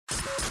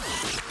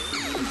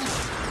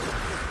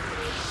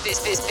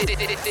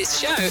This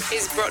show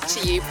is brought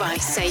to you by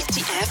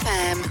Safety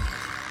FM.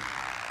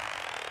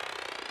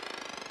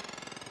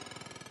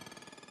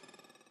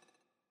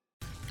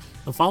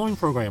 The following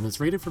program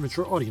is rated for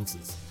mature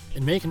audiences.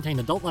 It may contain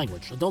adult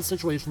language, adult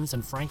situations,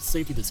 and frank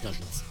safety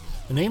discussions.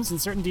 The names and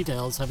certain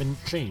details have been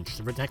changed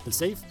to protect the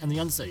safe and the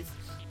unsafe.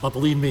 But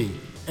believe me,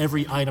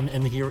 every item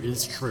in here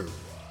is true.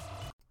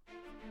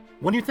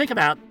 When you think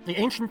about the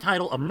ancient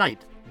title of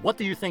knight, what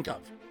do you think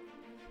of?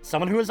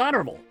 Someone who is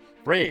honorable,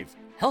 brave,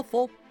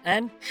 helpful,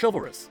 and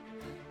chivalrous.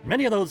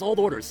 Many of those old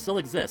orders still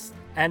exist,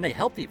 and they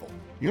help people,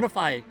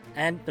 unify,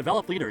 and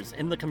develop leaders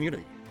in the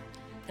community.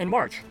 In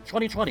March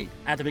 2020,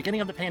 at the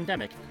beginning of the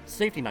pandemic,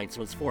 Safety Knights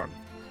was formed.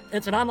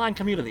 It's an online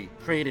community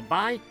created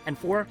by and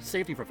for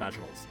safety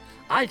professionals.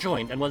 I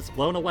joined and was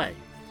blown away.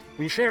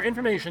 We share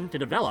information to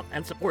develop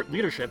and support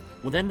leadership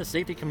within the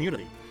safety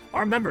community.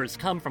 Our members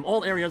come from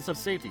all areas of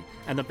safety,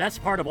 and the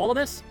best part of all of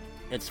this?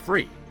 It's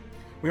free.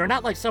 We are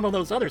not like some of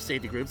those other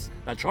safety groups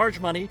that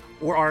charge money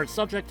or are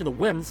subject to the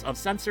whims of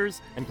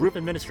censors and group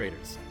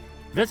administrators.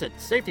 Visit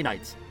Safety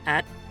Knights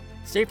at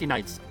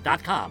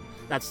safetyknights.com.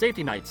 That's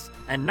Safety Knights,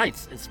 and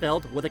Knights is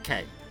spelled with a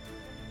K.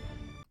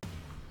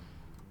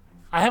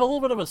 I have a little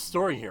bit of a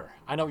story here.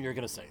 I know what you're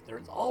going to say.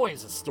 There's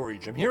always a story,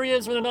 Jim. Here he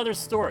is with another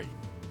story.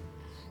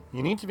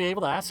 You need to be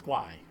able to ask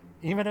why,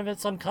 even if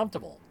it's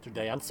uncomfortable,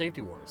 today on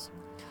Safety Wars.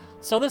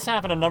 So this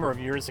happened a number of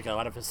years ago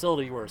at a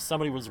facility where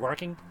somebody was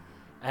working,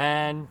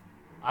 and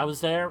I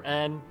was there,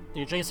 and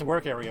the adjacent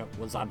work area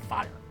was on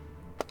fire.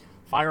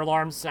 Fire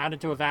alarms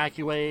sounded to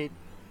evacuate,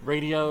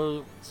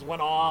 radios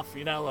went off,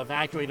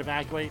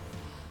 evacuate.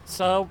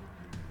 So,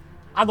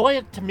 on the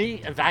way to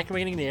me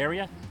evacuating the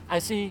area, I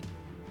see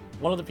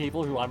one of the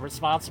people who I'm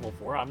responsible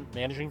for. I'm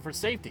managing for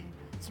safety.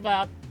 It's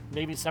about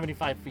maybe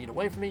 75 feet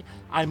away from me.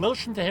 I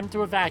motion to him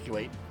to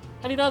evacuate,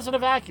 and he doesn't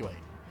evacuate.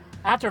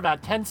 After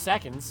about 10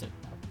 seconds,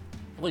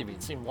 believe me,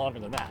 it seemed longer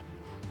than that,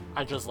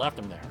 I just left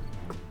him there.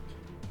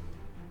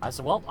 I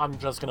said, well, I'm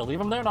just going to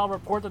leave him there, and I'll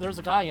report that there's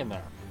a guy in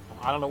there.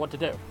 I don't know what to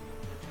do.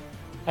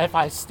 If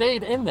I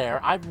stayed in there,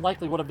 I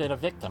likely would have been a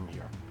victim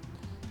here.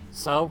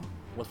 So,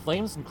 with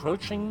flames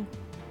encroaching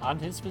on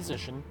his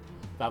position,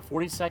 about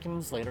 40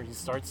 seconds later, he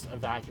starts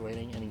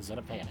evacuating, and he's in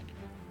a panic.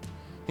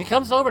 He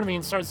comes over to me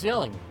and starts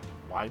yelling,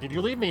 "Why did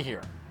you leave me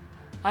here?"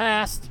 I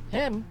asked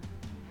him,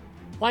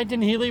 why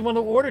didn't he leave when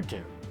ordered to?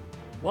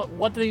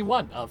 What did he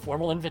want, a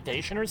formal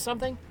invitation or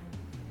something?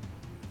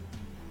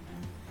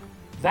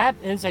 That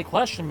is a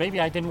question maybe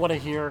I didn't want to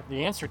hear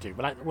the answer to,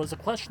 but it was a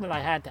question that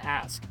I had to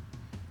ask.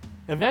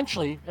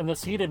 Eventually, in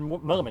this heated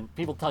moment,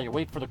 people tell you,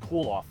 wait for the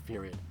cool-off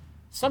period.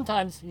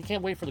 Sometimes you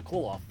can't wait for the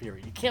cool-off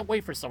period. You can't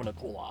wait for someone to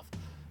cool off.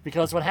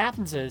 Because what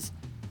happens is,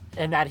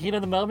 in that heat of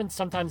the moment,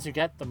 sometimes you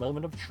get the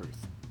moment of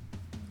truth.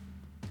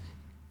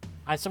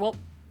 I said, well,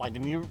 why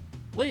didn't you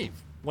leave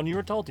when you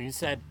were told to? He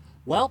said,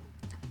 well,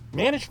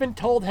 management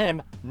told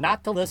him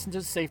not to listen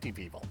to safety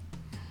people.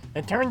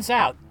 It turns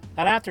out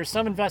that after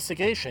some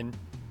investigation,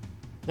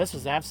 this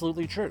was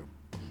absolutely true.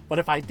 But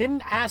if I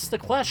didn't ask the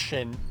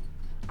question,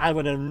 I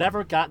would have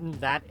never gotten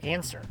that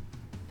answer.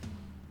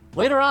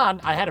 Later on,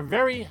 I had a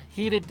very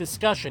heated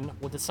discussion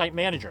with the site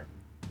manager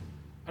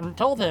and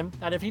told him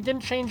that if he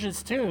didn't change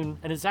his tune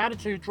and his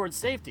attitude towards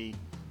safety,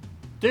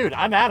 dude,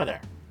 I'm out of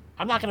there.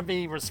 I'm not going to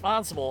be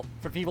responsible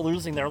for people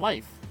losing their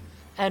life.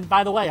 And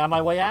by the way, on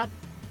my way out,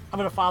 I'm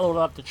going to follow it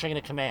up the chain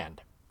of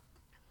command.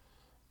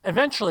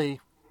 Eventually,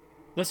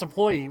 this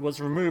employee was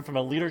removed from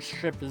a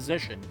leadership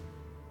position,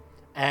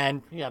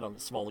 and he had a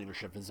small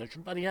leadership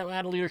position, but he had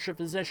a leadership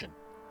position.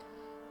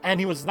 And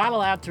he was not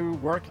allowed to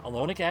work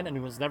alone again, and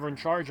he was never in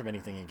charge of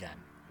anything again.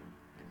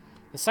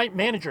 The site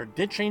manager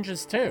did change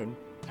his tune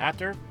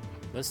after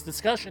this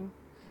discussion.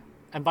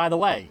 And by the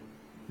way,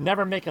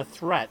 never make a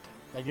threat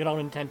that you don't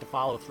intend to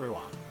follow through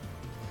on.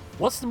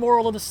 What's the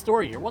moral of the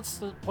story here? What's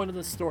the point of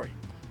the story?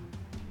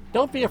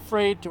 Don't be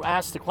afraid to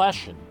ask the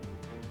question,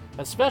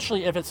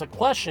 especially if it's a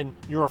question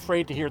you're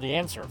afraid to hear the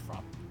answer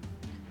from.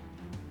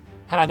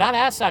 Had I not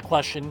asked that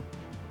question,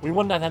 we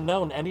wouldn't have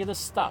known any of this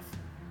stuff.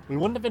 We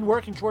wouldn't have been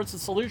working towards the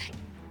solution.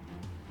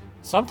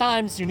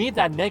 Sometimes you need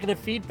that negative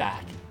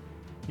feedback.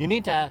 You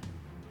need to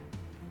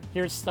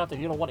hear stuff that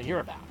you don't want to hear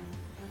about.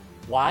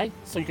 Why?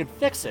 So you can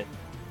fix it.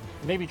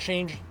 Maybe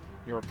change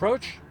your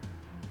approach,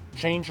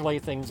 change the way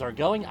things are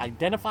going,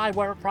 identify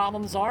where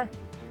problems are.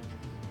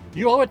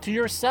 You owe it to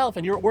yourself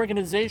and your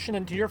organization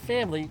and to your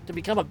family to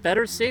become a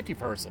better safety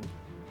person.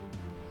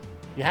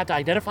 You have to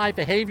identify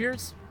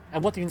behaviors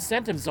and what the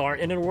incentives are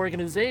in an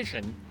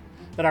organization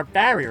that are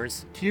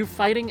barriers to you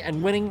fighting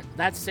and winning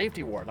that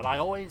safety war that I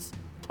always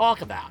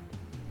talk about.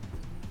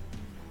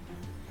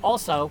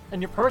 Also,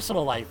 in your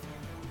personal life,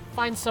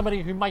 find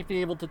somebody who might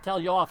be able to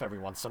tell you off every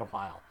once in a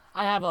while.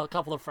 I have a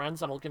couple of friends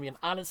that will give me an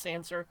honest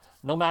answer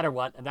no matter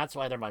what, and that's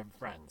why they're my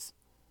friends.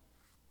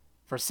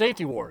 For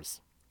Safety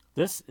Wars,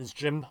 this is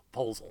Jim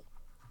Posel.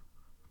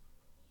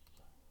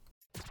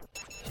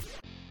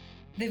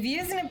 The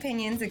views and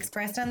opinions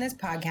expressed on this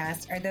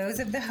podcast are those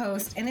of the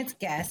host and its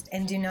guest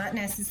and do not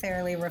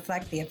necessarily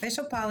reflect the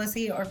official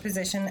policy or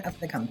position of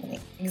the company.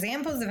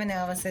 Examples of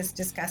analysis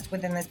discussed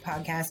within this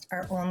podcast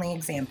are only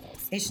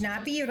examples. They should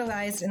not be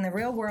utilized in the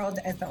real world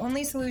as the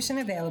only solution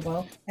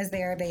available, as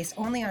they are based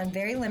only on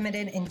very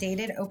limited and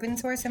dated open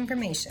source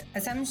information.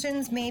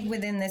 Assumptions made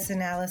within this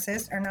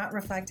analysis are not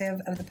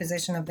reflective of the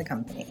position of the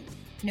company.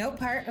 No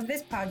part of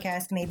this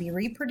podcast may be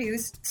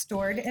reproduced,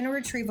 stored in a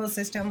retrieval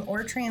system,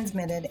 or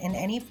transmitted in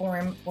any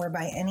form or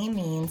by any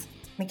means,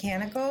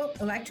 mechanical,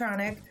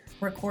 electronic,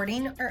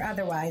 recording, or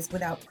otherwise,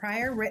 without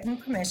prior written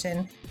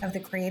permission of the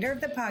creator of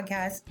the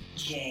podcast,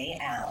 Jay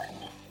Allen.